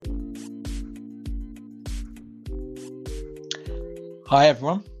Hi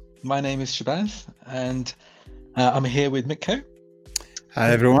everyone, my name is Shabazz and I'm here with Mitko.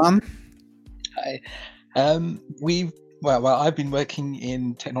 Hi everyone. Hi. I've been working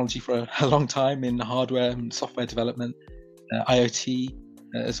in technology for a long time in hardware and software development, IoT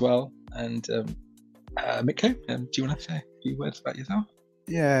as well. And Mitko, do you want to say a few words about yourself?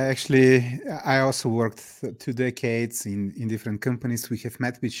 Yeah, actually, I also worked 2 decades in different companies. We have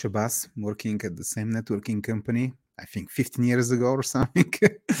met with Shabazz working at the same networking company, I think 15 years ago or something.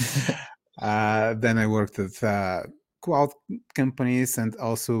 Then I worked at cloud companies, and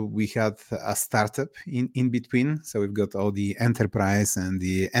also we had a startup in between. So we've got all the enterprise and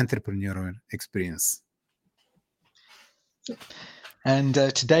the entrepreneurial experience. And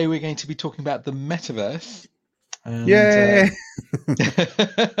today we're going to be talking about the metaverse. And, Yay!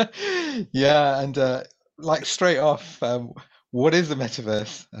 yeah, and like straight off, what is the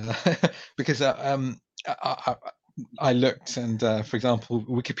metaverse? Because I looked, and for example,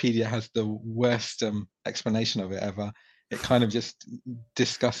 Wikipedia has the worst explanation of it ever. It kind of just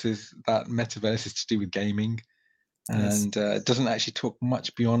discusses that metaverse is to do with gaming, and it doesn't actually talk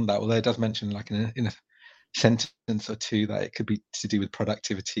much beyond that. Although it does mention, like in a sentence or two, that it could be to do with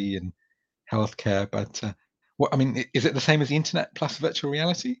productivity and healthcare. But what I mean, is it the same as the internet plus virtual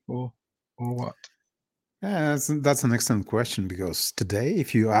reality, or what? Yeah, that's an excellent question, because today,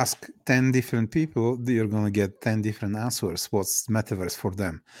 if you ask 10 different people, you're going to get 10 different answers. What's metaverse for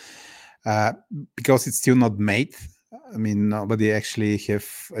them? Because it's still not made. I mean, nobody actually have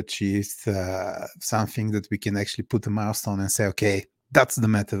achieved something that we can actually put a milestone and say, okay, that's the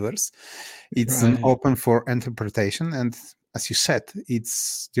metaverse. It's an open for interpretation. And as you said,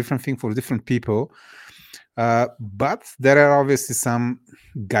 it's different thing for different people. But there are obviously some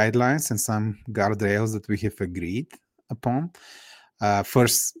guidelines and some guardrails that we have agreed upon.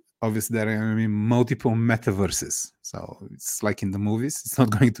 First, obviously, there are multiple metaverses. So it's like in the movies. It's not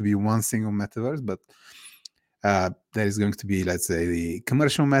going to be one single metaverse, but there is going to be, let's say, the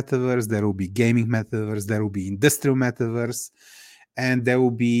commercial metaverse. There will be gaming metaverse. There will be industrial metaverse. And they will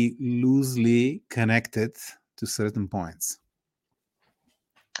be loosely connected to certain points.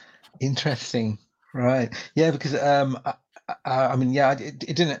 Interesting. Right. Yeah, because I mean, yeah, it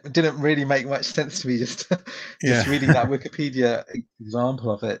didn't really make much sense to me just reading that Wikipedia example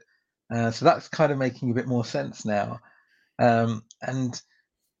of it. So that's kind of making a bit more sense now. And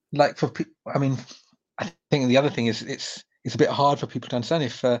like for people, I mean, I think the other thing is it's a bit hard for people to understand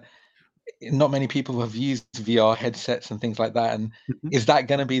if not many people have used VR headsets and things like that. And is that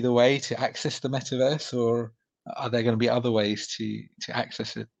going to be the way to access the metaverse, or are there going to be other ways to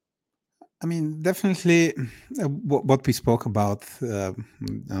access it? I mean, definitely what we spoke about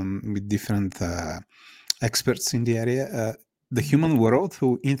with different experts in the area, the human world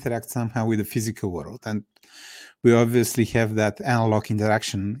who interact somehow with the physical world. And we obviously have that analog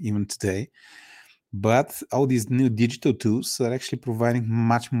interaction even today. But all these new digital tools are actually providing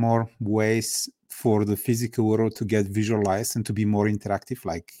much more ways for the physical world to get visualized and to be more interactive.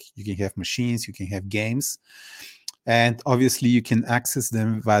 Like you can have machines, you can have games. And obviously, you can access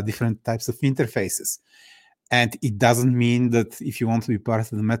them via different types of interfaces. And it doesn't mean that if you want to be part of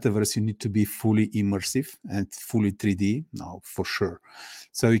the metaverse, you need to be fully immersive and fully 3D. No, for sure.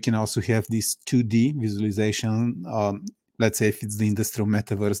 So you can also have this 2D visualization. Let's say if it's the industrial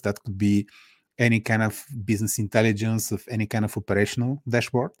metaverse, that could be any kind of business intelligence of any kind of operational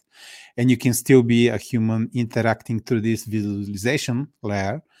dashboard. And you can still be a human interacting through this visualization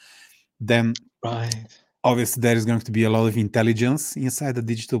layer. Then obviously, there is going to be a lot of intelligence inside the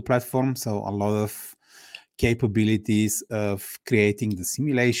digital platform. So a lot of capabilities of creating the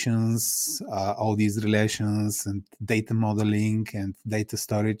simulations, all these relations and data modeling and data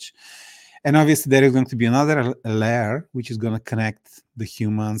storage. And obviously, there is going to be another layer which is going to connect the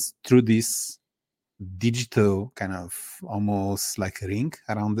humans through this digital kind of almost like a ring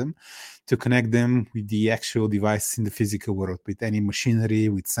around them to connect them with the actual device in the physical world, with any machinery,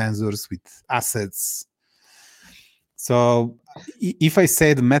 with sensors, with assets. So if I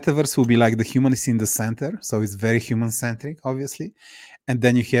say the metaverse will be like the human is in the center, so it's very human-centric, obviously. And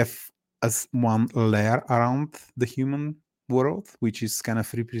then you have as one layer around the human world, which is kind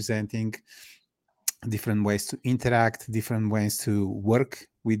of representing different ways to interact, different ways to work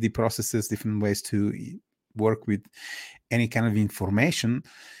with the processes, different ways to work with any kind of information,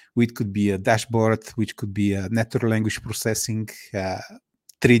 which could be a dashboard, which could be a natural language processing,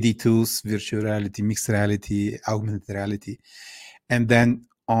 3D tools, virtual reality, mixed reality, augmented reality. And then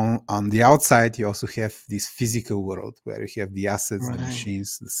on the outside, you also have this physical world where you have the assets, the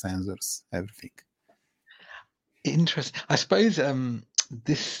machines, the sensors, everything. Interesting. I suppose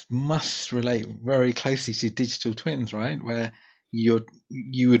this must relate very closely to digital twins, right? Where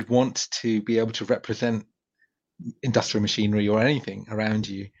you would want to be able to represent industrial machinery or anything around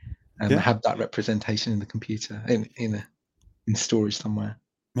you, and have that representation in the computer in storage somewhere.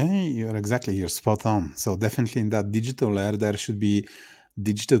 You're spot on. So definitely in that digital layer, there should be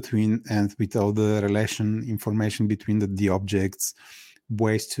digital twin, and with all the relation information between the objects,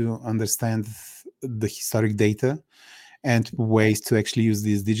 ways to understand the historic data, and ways to actually use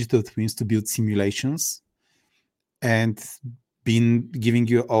these digital twins to build simulations, and giving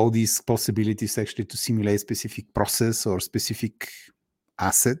you all these possibilities actually to simulate specific process or specific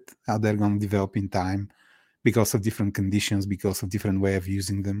asset, how they're going to develop in time because of different conditions, because of different way of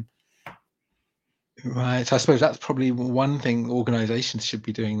using them. Right. So I suppose that's probably one thing organizations should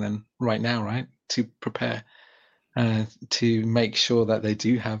be doing then right now, right? To prepare to make sure that they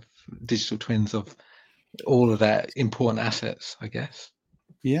do have digital twins of all of their important assets, I guess.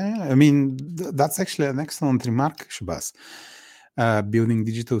 Yeah, I mean, that's actually an excellent remark, Shabazz. Building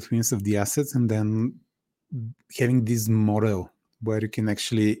digital twins of the assets and then having this model where you can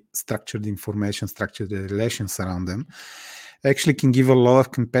actually structure the information, structure the relations around them, actually can give a lot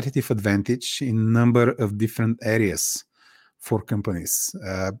of competitive advantage in a number of different areas for companies.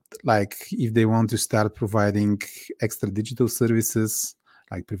 Like if they want to start providing extra digital services,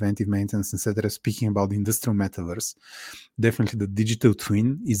 like preventive maintenance, etc. Speaking about the industrial metaverse, definitely the digital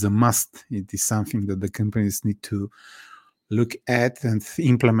twin is a must. It is something that the companies need to look at and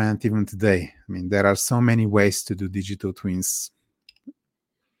implement even today. I mean, there are so many ways to do digital twins.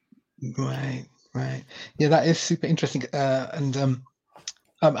 Right. Yeah, that is super interesting. And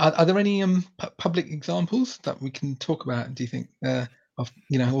are there any public examples that we can talk about? Do you think of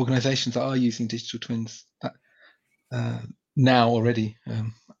organizations that are using digital twins that now already,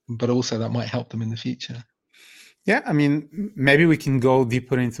 but also that might help them in the future? Yeah, I mean, maybe we can go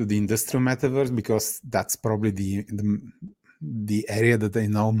deeper into the industrial metaverse because that's probably the area that I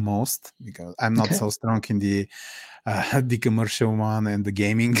know most, because I'm not so strong in the commercial one and the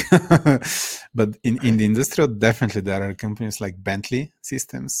gaming. But in the industrial, definitely there are companies like Bentley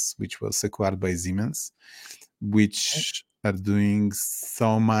Systems, which was acquired by Siemens, which are doing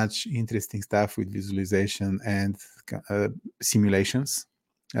so much interesting stuff with visualization and simulations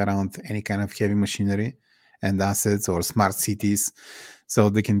around any kind of heavy machinery and assets or smart cities, so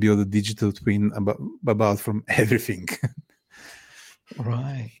they can build a digital twin about from everything.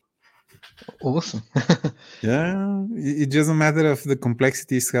 Right. Awesome. Yeah, it doesn't matter of the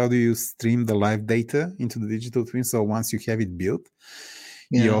complexities. How do you stream the live data into the digital twin? So once you have it built,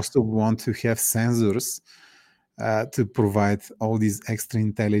 you also want to have sensors to provide all these extra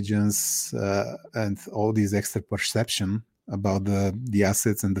intelligence and all these extra perception about the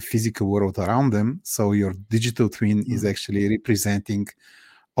assets and the physical world around them. So your digital twin is actually representing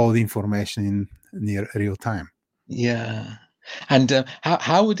all the information in near real time. Yeah. And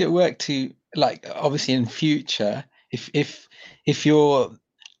how would it work to, like, obviously in future, if you're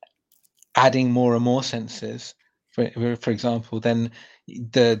adding more and more sensors, for example, then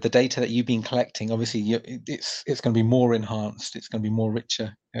the data that you've been collecting, obviously it's going to be more enhanced, it's going to be more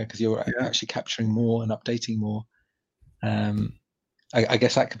richer because you're actually capturing more and updating more. I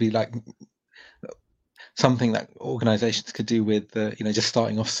guess that could be like something that organizations could do with just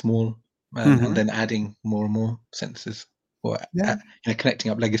starting off small and then adding more and more sensors, or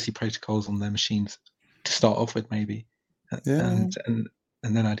connecting up legacy protocols on their machines to start off with, maybe, and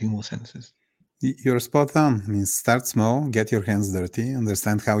then adding more sensors. You're spot on. I mean, start small, get your hands dirty,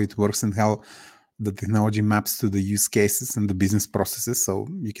 understand how it works and how the technology maps to the use cases and the business processes, so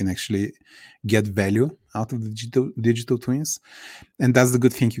you can actually get value out of the digital twins. And that's the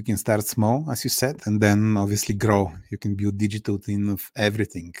good thing. You can start small, as you said, and then obviously grow. You can build digital twin of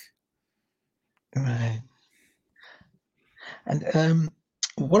everything. Right. And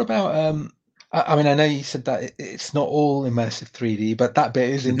what about I mean, I know you said that it's not all immersive 3D, but that bit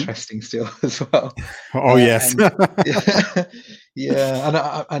is interesting still as well. Oh, yes. Yeah. And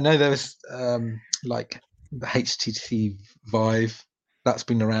I know there was like the HTC Vive that's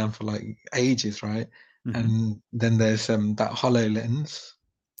been around for like ages, right? And then there's that HoloLens.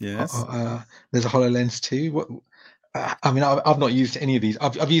 Yes. There's a HoloLens too. What? I mean, I've not used any of these.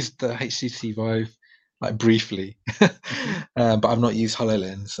 I've used the HTC Vive like briefly, but I've not used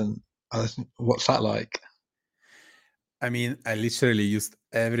HoloLens. And what's that like? I mean, I literally used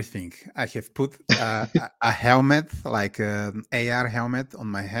everything. I have put a helmet, like an AR helmet, on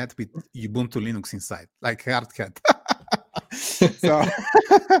my head with Ubuntu Linux inside, like hard hat. So,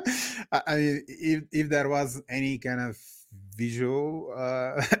 I mean, if there was any kind of visual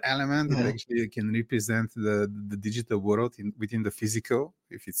element that actually can represent the digital world within the physical,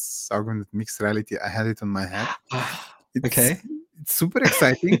 if it's augmented mixed reality, I had it on my head. Okay. it's super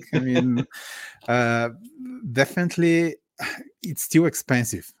exciting. I mean, definitely, it's still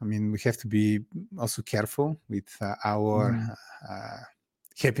expensive. I mean, we have to be also careful with our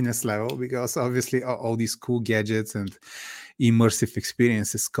happiness level, because obviously all these cool gadgets and immersive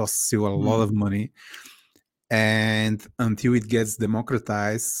experiences cost still a lot of money. And until it gets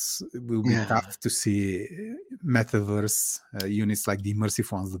democratized, it will be tough to see metaverse units like the immersive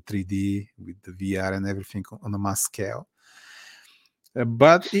ones, the 3D with the VR and everything on a mass scale.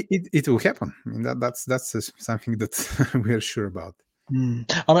 But it will happen. I mean, that's something that we are sure about. I mean,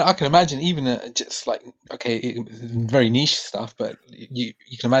 I can imagine even just like, very niche stuff, but you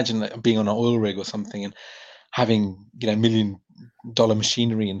can imagine like being on an oil rig or something and having, $1 million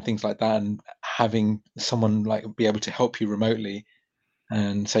machinery and things like that, and having someone like be able to help you remotely,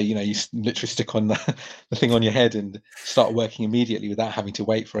 and so you literally stick on the thing on your head and start working immediately without having to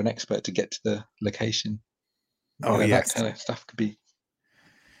wait for an expert to get to the location. That kind of stuff could be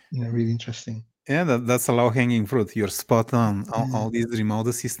really interesting. Yeah, that's a low-hanging fruit. You're spot on. All these remote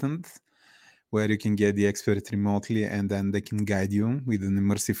assistants where you can get the expert remotely and then they can guide you with an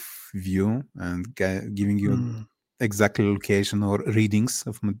immersive view and giving you exactly location or readings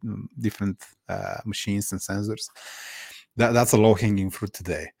of different machines and sensors. That's a low-hanging fruit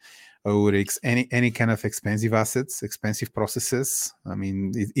today. Or any kind of expensive assets, expensive processes. I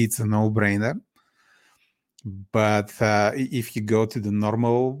mean, it's a no-brainer. But if you go to the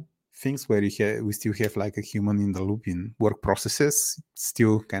normal things where we still have like a human in the loop in work processes, it's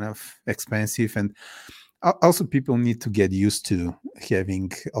still kind of expensive. And also people need to get used to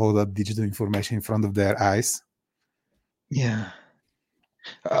having all that digital information in front of their eyes. Yeah.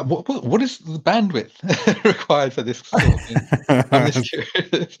 What is the bandwidth required for this sort of thing? I'm just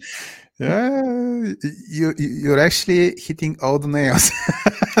curious. Yeah, you're actually hitting all the nails.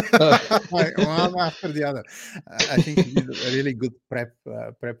 Like one after the other. I think you did a really good prep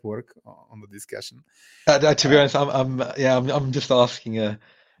work on the discussion. To be honest, I'm just asking a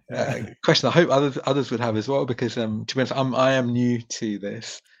question I hope others would have as well, because to be honest, I am new to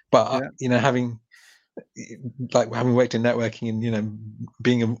this, but having worked in networking and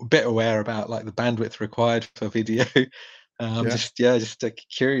being a bit aware about like the bandwidth required for video, I'm just curious.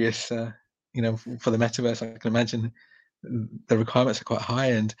 For the metaverse, I can imagine the requirements are quite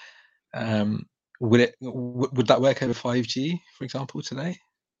high, and would that work over 5G, for example, today?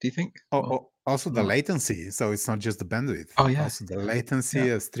 Do you think? Also the latency. So it's not just the bandwidth. Oh yeah. Also the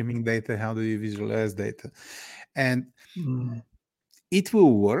latency, streaming data. How do you visualize data? And it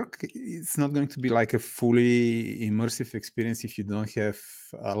will work. It's not going to be like a fully immersive experience if you don't have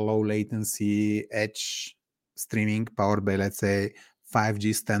a low latency edge streaming powered by, let's say,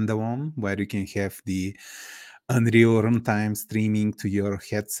 5G standalone, where you can have the Unreal runtime streaming to your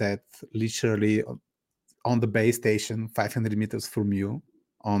headset literally on the base station 500 meters from you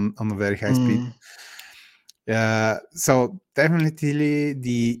on a very high speed. So definitely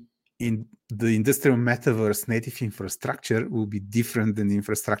the industrial metaverse native infrastructure will be different than the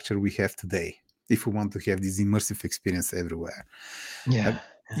infrastructure we have today if we want to have this immersive experience everywhere.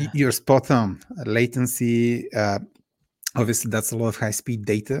 You're spot on. Latency, obviously that's a lot of high-speed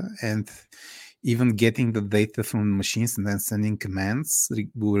data, and even getting the data from machines and then sending commands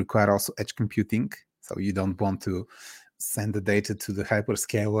will require also edge computing. So you don't want to send the data to the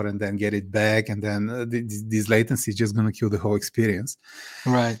hyperscaler and then get it back, and then this latency is just going to kill the whole experience.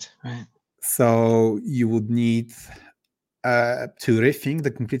 Right. So you would need to rethink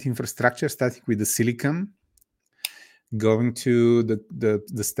the complete infrastructure, starting with the silicon, going to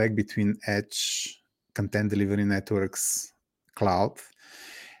the stack between edge, content delivery networks, cloud,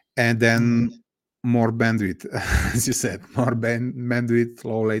 and then more bandwidth, as you said, more bandwidth,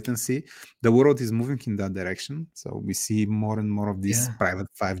 low latency. The world is moving in that direction. So we see more and more of these private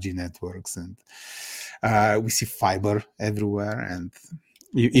 5G networks, and we see fiber everywhere. And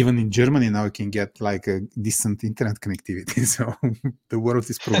even in Germany now, you can get like a decent internet connectivity. So the world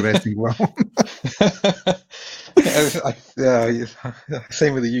is progressing well.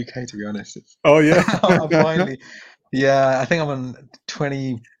 Same with the UK, to be honest. I'm finally. I think I'm on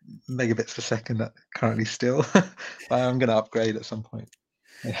 20 megabits per second currently still. But I'm going to upgrade at some point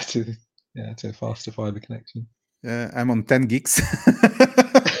to a faster fiber connection. I'm on 10 gigs.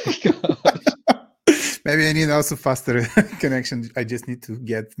 Maybe I need also faster connection. I just need to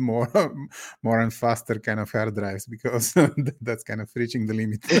get more and faster kind of hard drives, because that's kind of reaching the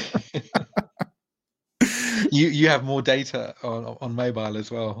limit. You have more data on mobile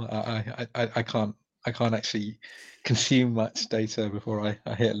as well. I can't actually consume much data before I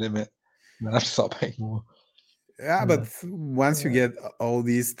hit a limit, and I have to start paying more. Yeah, but once you get all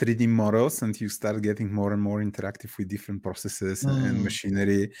these 3D models and you start getting more and more interactive with different processes and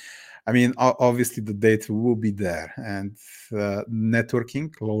machinery, I mean, obviously the data will be there, and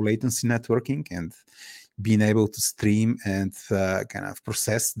networking, low latency networking, and being able to stream and kind of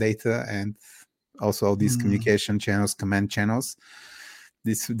process data, and also all these communication channels, command channels.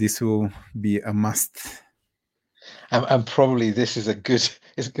 This will be a must. And probably this is this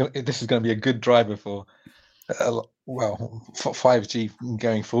is going to be a good driver for 5G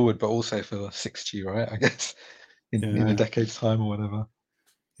going forward, but also for 6G, right? I guess in a decade's time or whatever.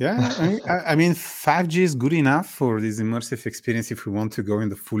 Yeah, I mean, 5G is good enough for this immersive experience if we want to go in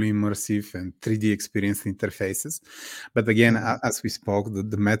the fully immersive and 3D experience interfaces. But again, as we spoke,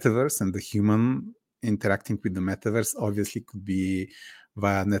 the metaverse and the human interacting with the metaverse obviously could be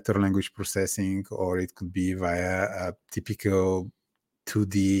via natural language processing, or it could be via typical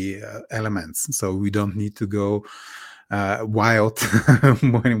 2D elements. So we don't need to go wild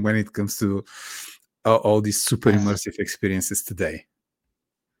when it comes to all these super immersive experiences today.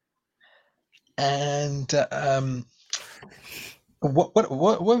 And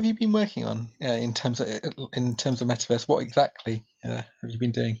what have you been working on in terms of metaverse? What exactly have you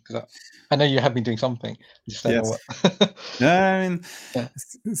been doing? Because I know you have been doing something. I just don't know what. I mean,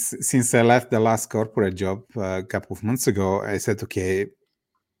 since I left the last corporate job a couple of months ago, I said, okay,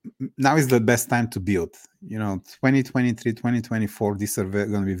 now is the best time to build. 2023, 2024, these are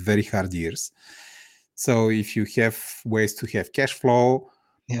going to be very hard years. So if you have ways to have cash flow,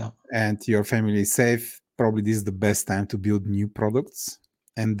 and your family is safe, probably this is the best time to build new products.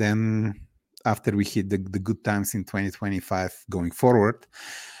 And then after we hit the good times in 2025 going forward,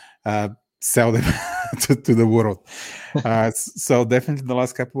 sell them to the world. So definitely the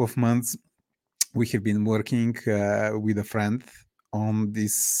last couple of months, we have been working with a friend on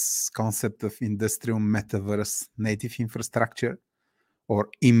this concept of Industrial Metaverse Native Infrastructure, or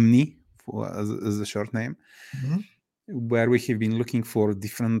IMNI as a short name, where we have been looking for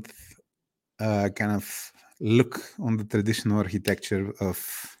different kind of look on the traditional architecture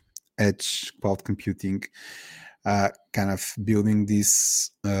of edge cloud computing, kind of building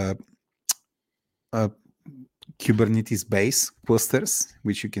these Kubernetes-based clusters,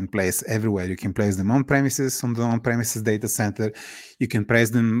 which you can place everywhere. You can place them on premises, on the on-premises data center. You can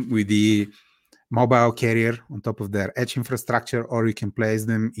place them with the mobile carrier on top of their edge infrastructure, or you can place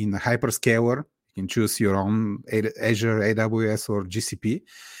them in a hyperscaler. You can choose your own Azure, AWS, or GCP.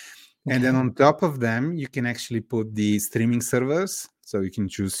 And then on top of them, you can actually put the streaming servers. So you can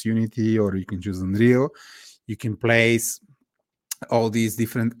choose Unity or you can choose Unreal. You can place all these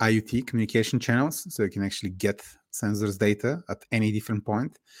different IoT communication channels. So you can actually get sensors data at any different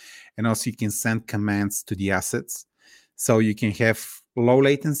point. And also you can send commands to the assets. So you can have low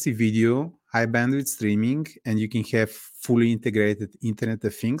latency video, high bandwidth streaming, and you can have fully integrated Internet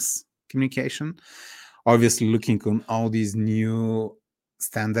of Things communication. Obviously looking on all these new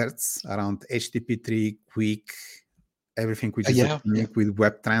standards around HTTP3, QUIC, everything which is with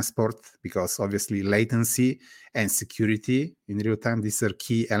web transport, because obviously latency and security in real time, these are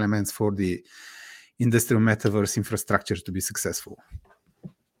key elements for the industrial metaverse infrastructure to be successful.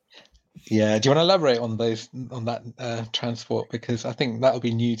 Yeah, do you want to elaborate on that transport? Because I think that'll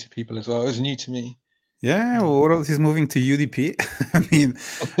be new to people as well. It was new to me. Yeah, the world is moving to UDP. I mean,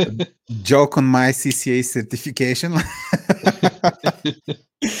 joke on my CCA certification,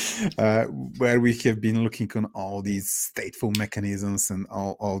 where we have been looking on all these stateful mechanisms and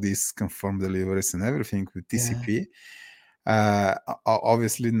all these conform deliveries and everything with TCP.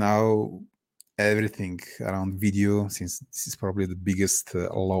 Obviously now everything around video, since this is probably the biggest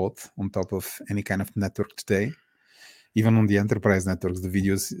load on top of any kind of network today. Even on the enterprise networks, the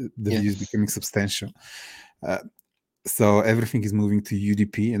video is becoming substantial. So everything is moving to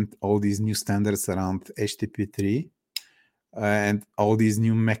UDP and all these new standards around HTTP3 and all these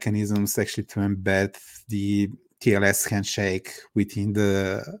new mechanisms actually to embed the TLS handshake within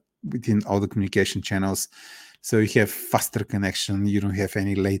all the communication channels. So you have faster connection, you don't have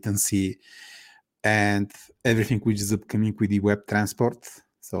any latency, and everything which is upcoming with the web transport.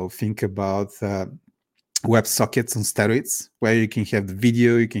 So think about web sockets on steroids, where you can have the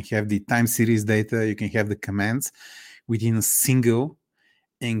video, you can have the time series data, you can have the commands within a single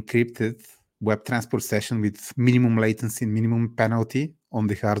encrypted web transport session with minimum latency and minimum penalty on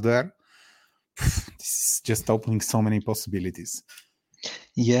the hardware. This is just opening so many possibilities.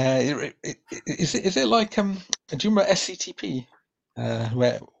 Yeah, is it like do you remember SCTP,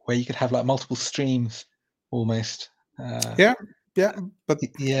 where you could have like multiple streams almost? But yeah.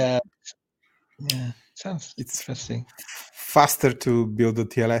 Sounds interesting. faster to build a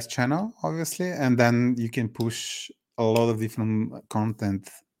TLS channel, obviously, and then you can push a lot of different content,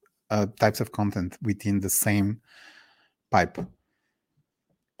 types of content within the same pipe.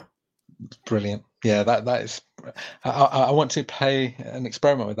 Brilliant. Yeah, that is. I want to play an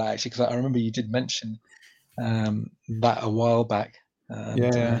experiment with that actually, because I remember you did mention that a while back.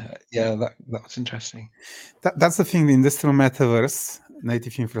 And, yeah, that was interesting. That's the thing. The industrial metaverse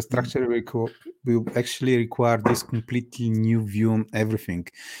native infrastructure will actually require this completely new view on everything.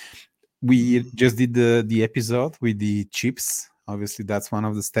 We just did the episode with the chips. Obviously, that's one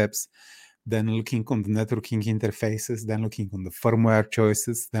of the steps. Then looking on the networking interfaces, then looking on the firmware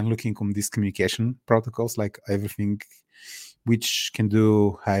choices, then looking on these communication protocols, like everything which can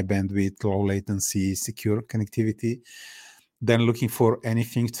do high bandwidth, low latency, secure connectivity. Then looking for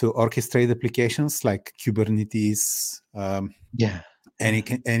anything to orchestrate applications like Kubernetes,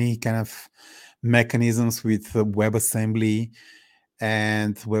 any kind of mechanisms with WebAssembly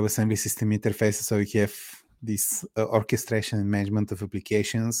and WebAssembly system interfaces. So you have this orchestration and management of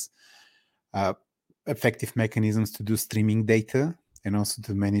applications, effective mechanisms to do streaming data, and also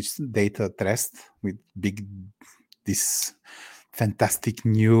to manage data at rest with this fantastic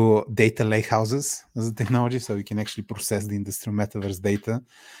new data lakehouses as a technology, so you can actually process the industrial metaverse data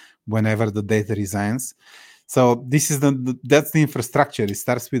whenever the data resides. So this is that's the infrastructure. It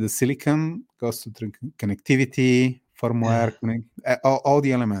starts with the silicon, goes to connectivity, firmware, all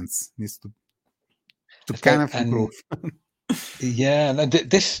the elements needs to kind of improve. Yeah, and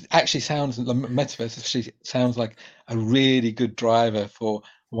this actually sounds, the metaverse actually sounds like a really good driver for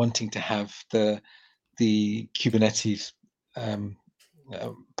wanting to have the Kubernetes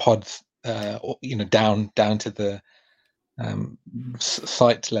pods, down to the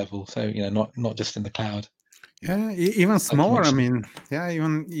site level. So not just in the cloud. Yeah, even smaller. I mean,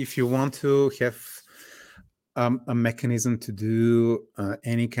 even if you want to have a mechanism to do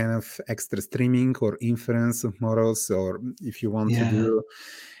any kind of extra streaming or inference of models, or if you want to do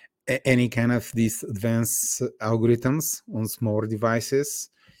any kind of these advanced algorithms on smaller devices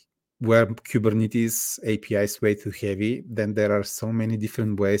where Kubernetes API is way too heavy, then there are so many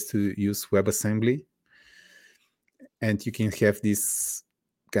different ways to use WebAssembly. And you can have this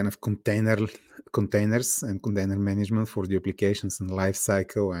kind of containers and container management for the applications and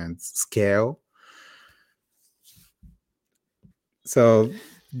lifecycle and scale. So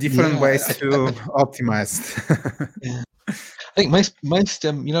different ways to optimize. I think most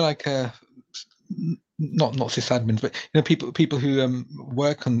like not sysadmins, but people who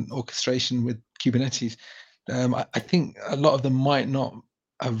work on orchestration with Kubernetes, I think a lot of them might not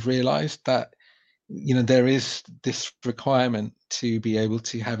have realized that there is this requirement to be able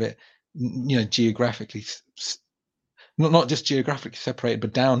to have it geographically, not just geographically separated,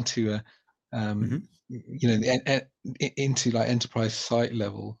 but down to into like enterprise site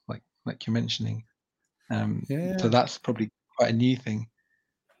level, like you're mentioning. So that's probably quite a new thing.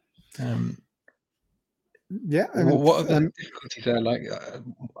 What are the difficulties there? Like,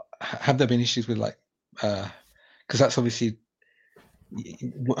 have there been issues with because that's obviously,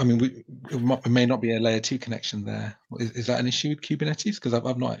 I mean, it may not be a layer 2 connection there. Is that an issue with Kubernetes? Because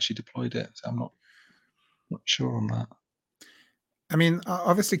I've not actually deployed it, so I'm not sure on that. I mean,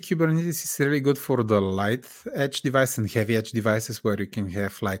 obviously Kubernetes is really good for the light edge device and heavy edge devices where you can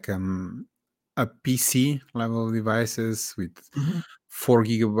have like a PC level devices with 4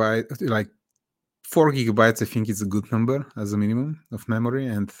 gigabytes, like 4 gigabytes, I think is a good number as a minimum of memory,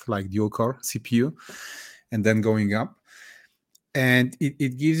 and like dual core CPU, and then going up. And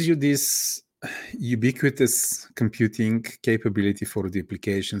it gives you this ubiquitous computing capability for the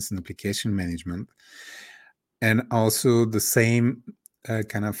applications and application management. And also the same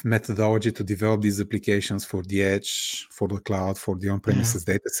kind of methodology to develop these applications for the edge, for the cloud, for the on-premises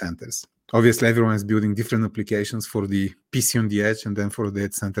data centers. Obviously, everyone is building different applications for the PC on the edge and then for the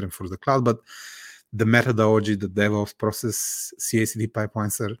data center and for the cloud. But the methodology, the DevOps process, CI/CD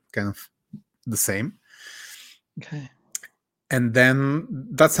pipelines are kind of the same. Okay. And then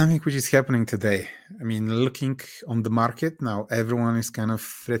that's something which is happening today. I mean, looking on the market now, everyone is kind of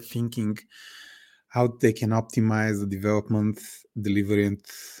thinking how they can optimize the development, delivery, and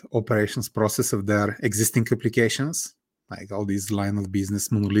operations process of their existing applications, like all these line of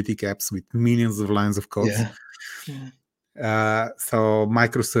business monolithic apps with millions of lines of code. So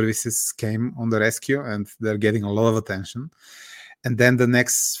microservices came on the rescue, and they're getting a lot of attention. And then the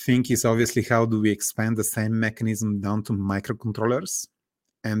next thing is obviously how do we expand the same mechanism down to microcontrollers?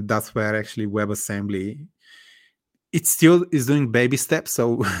 And that's where actually WebAssembly, it still is doing baby steps.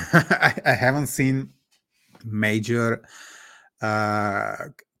 So I haven't seen major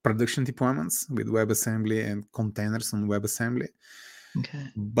production deployments with WebAssembly and containers on WebAssembly. Okay.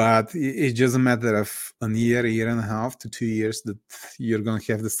 But it's just a matter of a year and a half to 2 years that you're going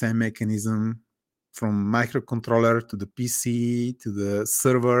to have the same mechanism from microcontroller to the PC to the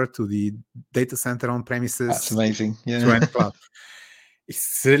server to the data center on premises. That's amazing. Yeah. To cloud.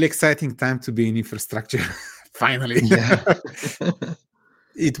 It's a really exciting time to be in infrastructure. Finally. Yeah.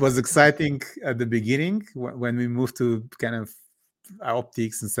 It was exciting at the beginning when we moved to kind of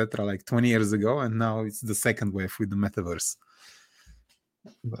optics, etc., like 20 years ago, and now it's the second wave with the metaverse.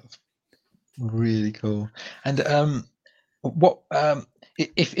 That's really cool. And what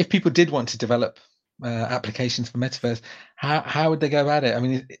if people did want to develop applications for metaverse, how would they go about it? I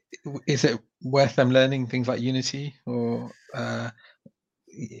mean, is it worth them learning things like Unity, or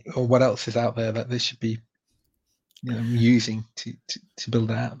what else is out there that they should be using to build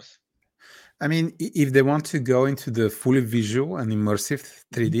apps? I mean, if they want to go into the fully visual and immersive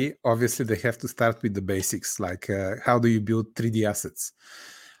 3D, obviously they have to start with the basics, like how do you build 3D assets,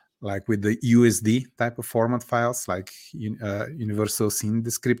 like with the USD type of format files, like universal scene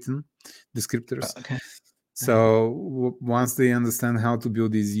descriptors. Okay. So once they understand how to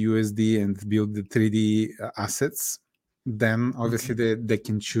build these USD and build the 3D assets, then obviously they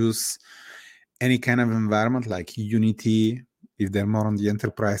can choose any kind of environment like Unity if they're more on the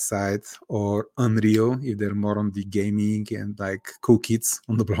enterprise side, or Unreal if they're more on the gaming and like cool kids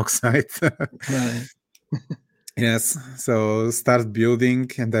on the block side. Right. Yes. So start building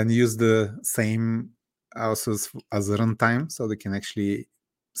and then use the same also as a runtime, so they can actually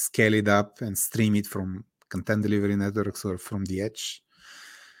scale it up and stream it from content delivery networks or from the edge.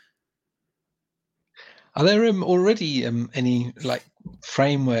 Are there already any like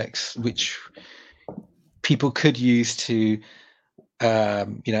frameworks which people could use to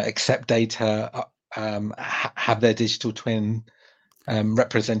accept data, have their digital twin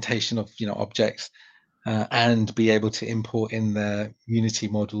representation of objects, and be able to import in their Unity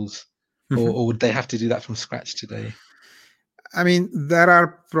models, or would they have to do that from scratch today? I mean, there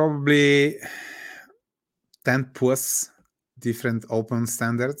are probably 10 plus different open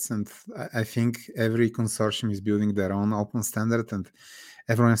standards, and I think every consortium is building their own open standard, and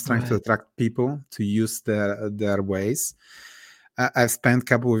everyone is trying to attract people to use their ways. I've spent a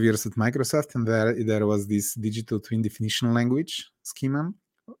couple of years at Microsoft, and there was this digital twin definition language schema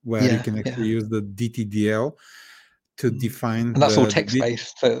where you can actually use the DTDL to define, and that's all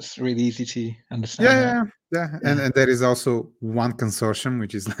text-based, so it's really easy to understand. And there is also one consortium,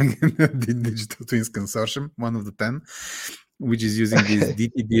 which is like the Digital Twins Consortium, one of the 10, which is using this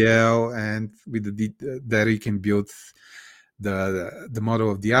DTDL, and with there you can build the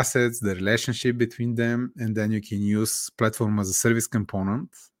model of the assets, the relationship between them, and then you can use platform as a service component,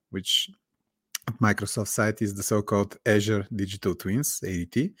 which at Microsoft side is the so-called Azure Digital Twins,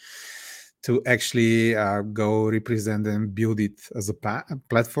 ADT, to actually go represent and build it as a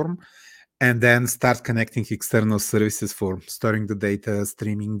platform, and then start connecting external services for storing the data,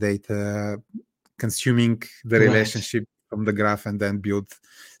 streaming data, consuming the relationship from the graph, and then build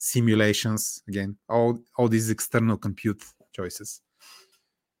simulations. Again, all these external compute choices.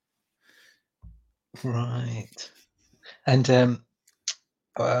 Right. And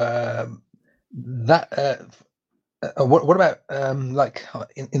what about like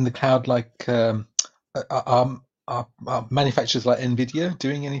in the cloud, like are manufacturers like NVIDIA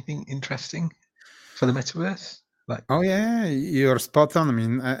doing anything interesting for the metaverse? Like, oh yeah, you're spot on. I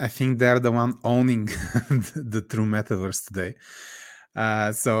mean, I think they're the one owning the true metaverse today.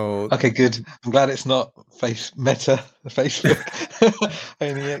 So okay, good. I'm glad it's not Facebook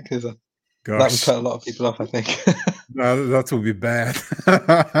owning it, because that would put a lot of people off, I think. That would be bad.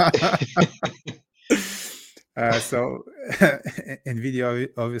 So NVIDIA,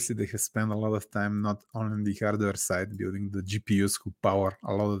 obviously, they have spent a lot of time not only on the hardware side building the GPUs who power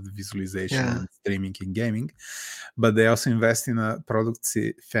a lot of the visualization and streaming and gaming, but they also invest in a product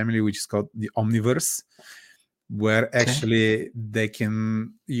family which is called the Omniverse, where actually they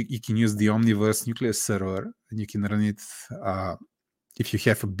can you can use the Omniverse Nucleus server, and you can run it if you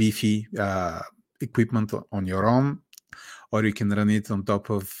have a beefy equipment on your own, or you can run it on top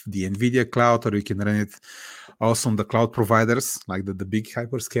of the NVIDIA cloud, or you can run it also on the cloud providers, like the big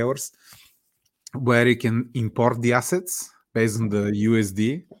hyperscalers, where you can import the assets based on the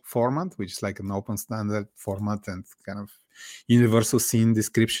USD format, which is like an open standard format, and kind of universal scene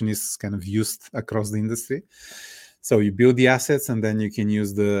description is kind of used across the industry. So you build the assets, and then you can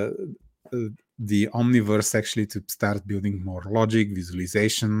use the Omniverse actually to start building more logic,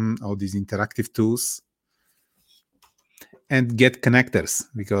 visualization, all these interactive tools, and get connectors.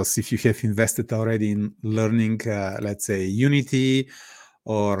 Because if you have invested already in learning, let's say Unity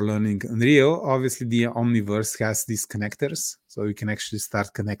or learning Unreal, obviously the Omniverse has these connectors, so you can actually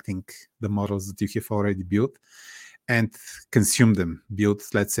start connecting the models that you have already built and consume them. Build,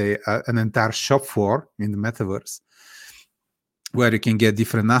 let's say, an entire shop floor in the metaverse where you can get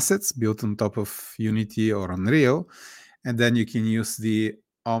different assets built on top of Unity or Unreal, and then you can use the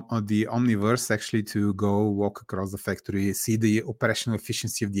Omniverse actually to go walk across the factory, see the operational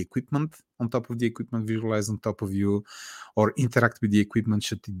efficiency of the equipment on top of the equipment, visualize on top of you, or interact with the equipment,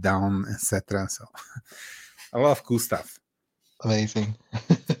 shut it down, etc. So a lot of cool stuff. Amazing.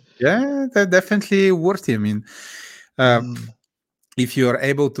 Yeah, they're definitely worthy. I mean, if you're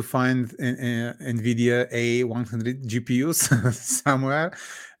able to find NVIDIA A100 GPUs somewhere,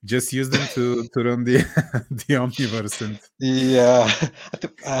 just use them to run the Omniverse. And yeah,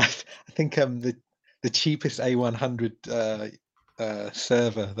 I think the cheapest A100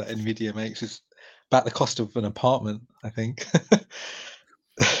 server that NVIDIA makes is about the cost of an apartment, I think.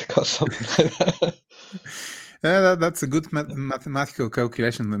 Got something like that. Yeah, that's a good mathematical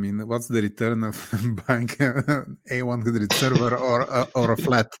calculation. I mean, what's the return of buying an A100 server or a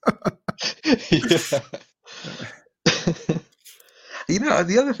flat? Yeah.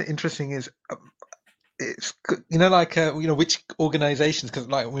 The other thing interesting is it's like which organizations, because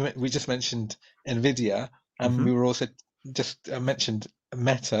like we just mentioned NVIDIA, and we were also just mentioned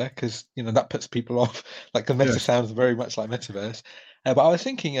Meta, because that puts people off. Like the Meta sounds very much like Metaverse, but I was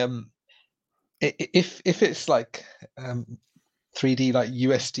thinking if it's like 3D, like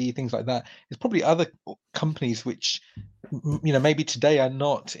USD, things like that, there's probably other companies which maybe today are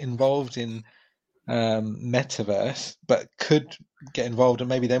not involved in Metaverse, but could get involved, and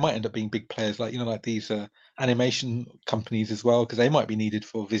maybe they might end up being big players, like like these animation companies as well, because they might be needed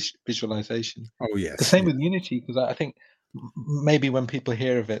for visualization. Oh yes. The same with Unity, because I think maybe when people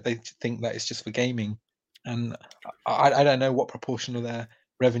hear of it, they think that it's just for gaming, and I don't know what proportion of their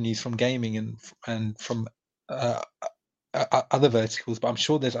revenues from gaming and from other verticals, but I'm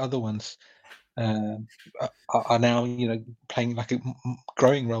sure there's other ones are now playing like a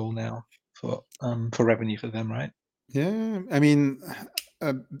growing role now for revenue for them, right? Yeah, I mean,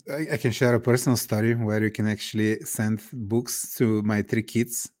 I can share a personal story where you can actually send books to my 3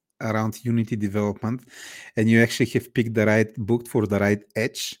 kids around Unity development, and you actually have picked the right book for the right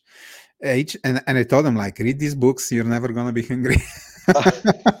age, and I told them, like, read these books, you're never gonna be hungry.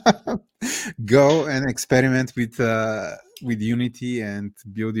 Go and experiment with Unity and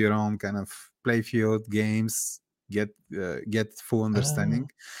build your own kind of playfield games, get full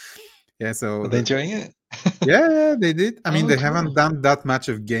understanding. Yeah, so are they enjoying it? Yeah, they did. I mean, they cool. haven't done that much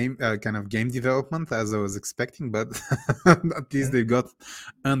of game development as I was expecting, but at least they got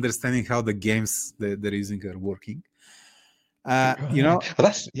understanding how the games they're using are working. Well,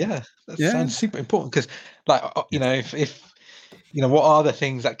 that sounds super important, because like if what are the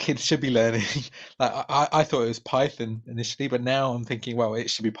things that kids should be learning? Like I thought it was Python initially, but now I'm thinking, well, it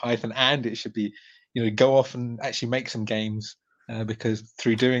should be Python, and it should be go off and actually make some games, because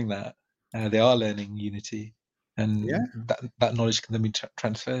through doing that they are learning Unity, and that knowledge can then be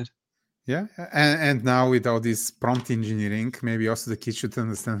transferred. Yeah, and now with all this prompt engineering, maybe also the kids should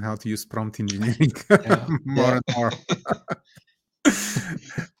understand how to use prompt engineering more and more.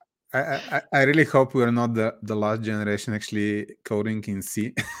 I really hope we're not the last generation actually coding in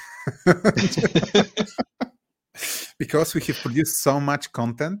C. Because we have produced so much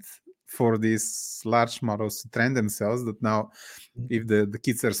content for these large models to train themselves that now if the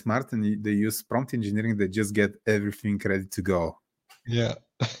kids are smart and they use prompt engineering, they just get everything ready to go. Yeah.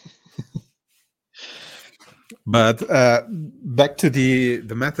 But back to the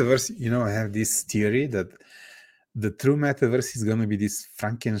metaverse, I have this theory that the true metaverse is going to be this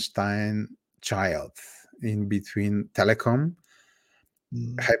Frankenstein child in between telecom,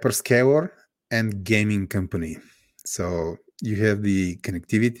 hyperscaler, and gaming company. So you have the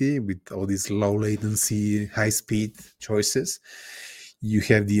connectivity with all these low latency, high speed choices. You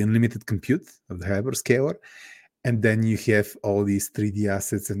have the unlimited compute of the hyperscaler. And then you have all these 3D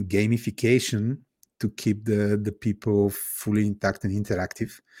assets and gamification to keep the people fully intact and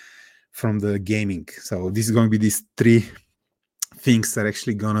interactive from the gaming. So this is going to be these 3 things that are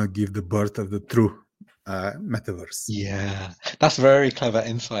actually going to give the birth of the true metaverse. Yeah, that's very clever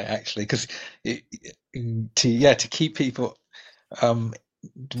insight, actually, because to keep people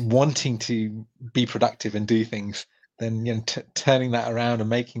wanting to be productive and do things, then turning that around and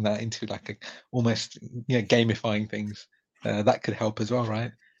making that into like a almost gamifying things, that could help as well,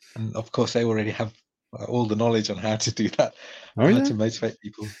 right? And of course they already have all the knowledge on how to do that, to motivate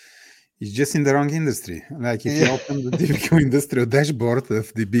people. It's just in the wrong industry. Like if you open the typical industrial dashboard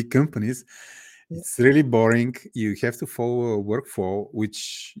of the big companies, It's really boring. You have to follow a workflow,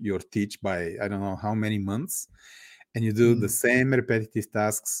 which you're teach by I don't know how many months, and you do the same repetitive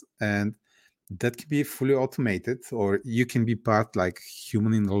tasks, and that can be fully automated, or you can be part like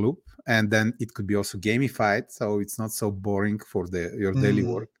human in the loop, and then it could be also gamified, so it's not so boring for your daily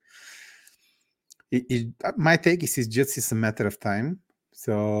work. My take is it's a matter of time.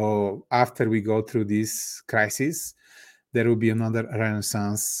 So after we go through this crisis, there will be another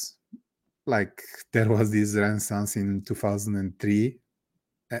renaissance, like there was this renaissance in 2003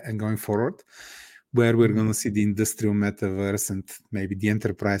 and going forward, where we're going to see the industrial metaverse and maybe the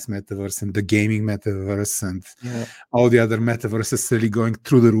enterprise metaverse and the gaming metaverse and all the other metaverses really going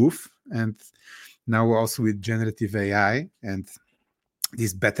through the roof. And now also with generative AI and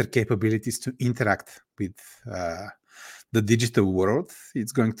these better capabilities to interact with the digital world,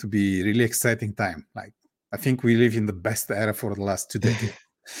 it's going to be really exciting time. Like, I think we live in the best era for the last 2 decades.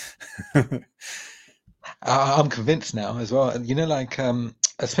 I'm convinced now as well. And like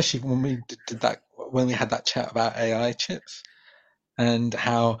especially when we did that, when we had that chat about AI chips and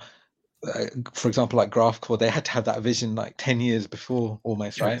how, for example, like GraphCore, they had to have that vision like 10 years before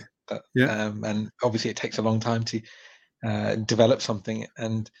almost, right? And obviously it takes a long time to develop something,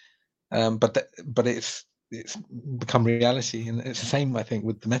 and but it's become reality, and it's the same, I think,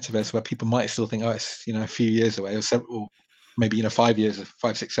 with the metaverse, where people might still think, oh, it's a few years away, or several, maybe 5 years,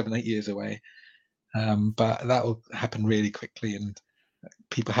 5, 6, 7, 8 years away, but that will happen really quickly, and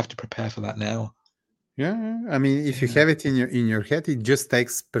people have to prepare for that now. I mean, if you have it in your head, it just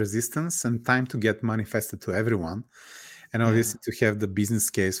takes persistence and time to get manifested to everyone, and obviously to have the business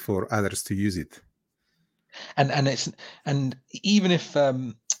case for others to use it. And even if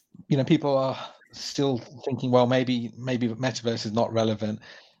people are still thinking, well, maybe metaverse is not relevant,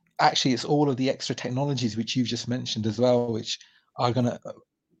 actually it's all of the extra technologies which you've just mentioned as well, which are going to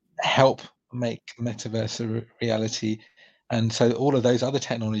help make metaverse a reality. And so all of those other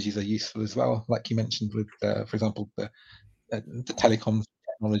technologies are useful as well, like you mentioned with for example the telecom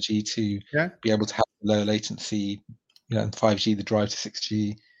technology to be able to have low latency, 5G, the drive to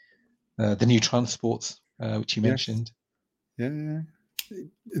 6G, the new transports which you mentioned.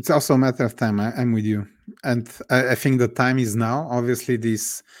 It's also a matter of time. I'm with you, and I think the time is now. Obviously,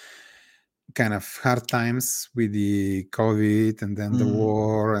 these kind of hard times with the COVID and then the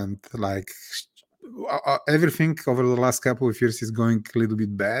war, and like everything over the last couple of years is going a little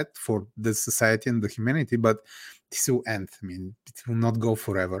bit bad for the society and the humanity, but this will end. I mean, it will not go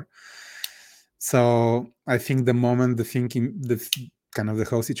forever. So I think the moment the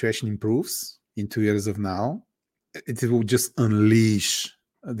whole situation improves in 2 years of now, it will just unleash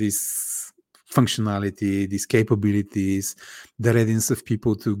this functionality, these capabilities, the readiness of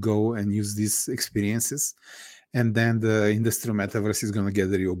people to go and use these experiences. And then the industrial metaverse is going to get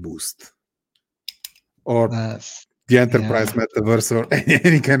a real boost. Or the enterprise metaverse, or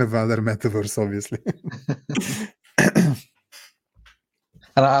any kind of other metaverse, obviously.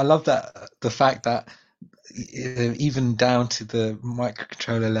 And I love the fact that even down to the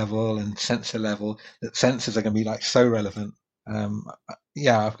microcontroller level and sensor level, that sensors are going to be like so relevant.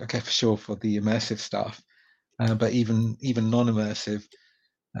 Okay, for sure, for the immersive stuff, but even non-immersive,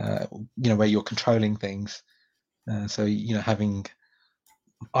 where you're controlling things. So having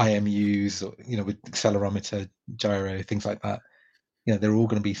IMUs, or with accelerometer, gyro, things like that. They're all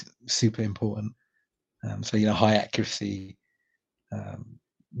going to be super important. So high accuracy,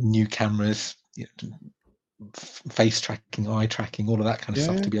 new cameras, face tracking, eye tracking, all of that kind of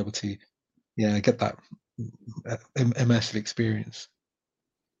stuff to be able to get that immersive experience.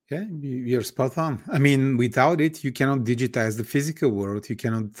 You're spot on. I mean, without it, you cannot digitize the physical world. You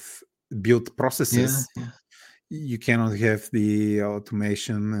cannot build processes. You cannot have the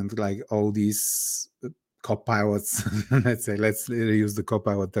automation and like all these copilots. let's use the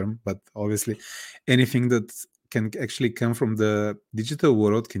copilot term, but obviously anything that can actually come from the digital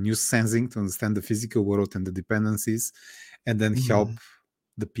world can use sensing to understand the physical world and the dependencies, and then help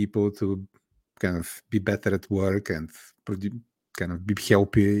the people to kind of be better at work and kind of be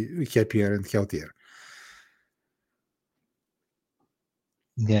happier and healthier.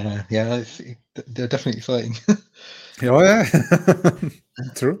 They're definitely exciting.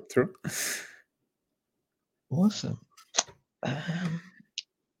 True. Awesome.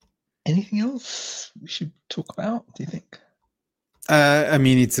 Anything else we should talk about, do you think? I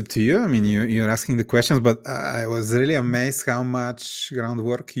mean, it's up to you. I mean, you're asking the questions, but I was really amazed how much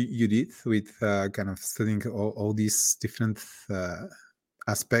groundwork you did with kind of studying all these different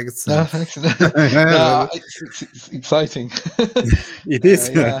aspects. No, thanks. It's exciting. It is.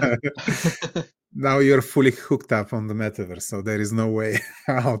 Now you're fully hooked up on the metaverse, so there is no way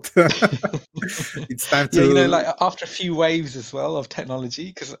out. It's time to... Yeah, like after a few waves as well of technology,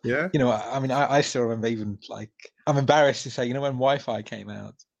 because, I mean, I still remember even like, I'm embarrassed to say, when Wi-Fi came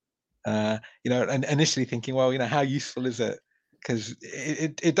out, and initially thinking, well, how useful is it? Because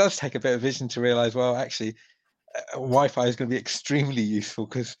it does take a bit of vision to realize, well, actually, Wi-Fi is going to be extremely useful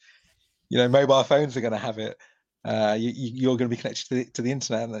because, mobile phones are going to have it. You're going to be connected to the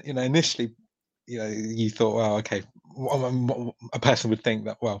internet. And, initially, you thought, well, okay, a person would think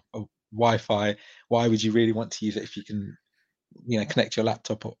that, well, Wi-Fi, why would you really want to use it if you can, connect your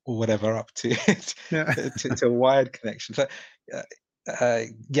laptop or whatever up to to a wired connection? So,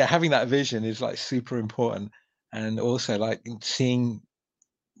 having that vision is like super important, and also like seeing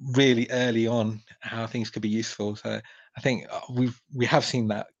really early on how things could be useful. So I think we have seen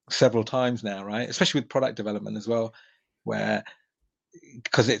that several times now, right? Especially with product development as well, where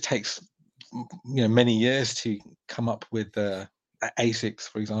because it takes many years to come up with ASICs,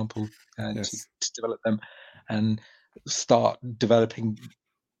 for example, to develop them and start developing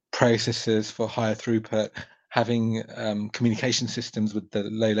processors for higher throughput, having communication systems with the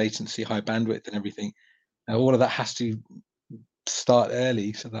low latency, high bandwidth, and everything. All of that has to start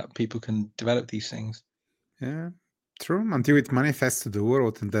early so that people can develop these things. Yeah, true. Until it manifests to the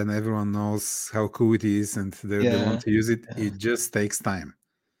world, and then everyone knows how cool it is, and they want to use it. Yeah. It just takes time.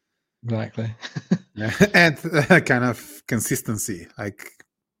 Exactly. And kind of consistency, like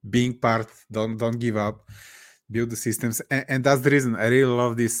being part. Don't give up. Build the systems, and that's the reason I really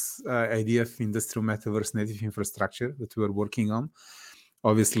love this idea of industrial metaverse native infrastructure that we're working on.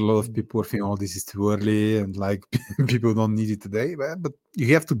 Obviously, a lot of people are thinking, "Oh, this is too early," and like people don't need it today. But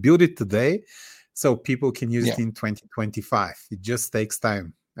you have to build it today, so people can use it in 2025. It just takes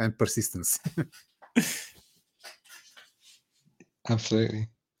time and persistence. Absolutely.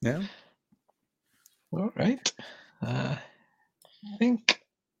 Yeah. All right. I think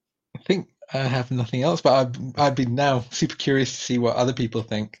I have nothing else, but I'd be now super curious to see what other people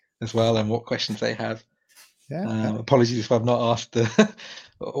think as well and what questions they have. Yeah. Apologies if I've not asked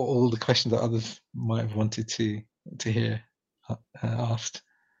all the questions that others might have wanted to hear asked.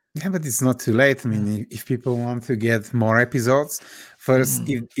 Yeah, but it's not too late. I mean, if people want to get more episodes, first,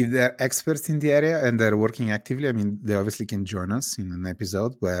 if they're experts in the area and they're working actively, I mean, they obviously can join us in an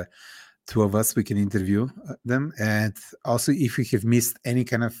episode where two of us, we can interview them. And also, if we have missed any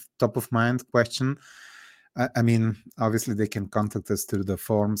kind of top of mind question, I mean, obviously they can contact us through the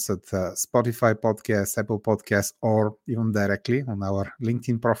forms at Spotify podcast, Apple Podcasts, or even directly on our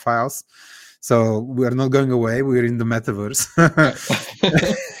LinkedIn profiles. So we're not going away. We're in the metaverse.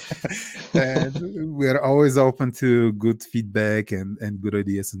 And we're always open to good feedback and good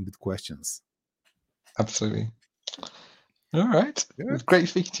ideas and good questions. Absolutely. All right. Good. It was great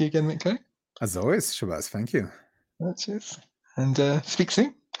speaking to you again, Mitko. As always, Shabazz. Thank you. Cheers. And speak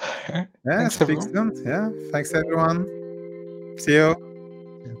soon. Yeah, thanks, speak soon. Yeah, thanks, everyone. See you.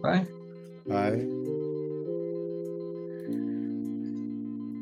 Bye. Bye.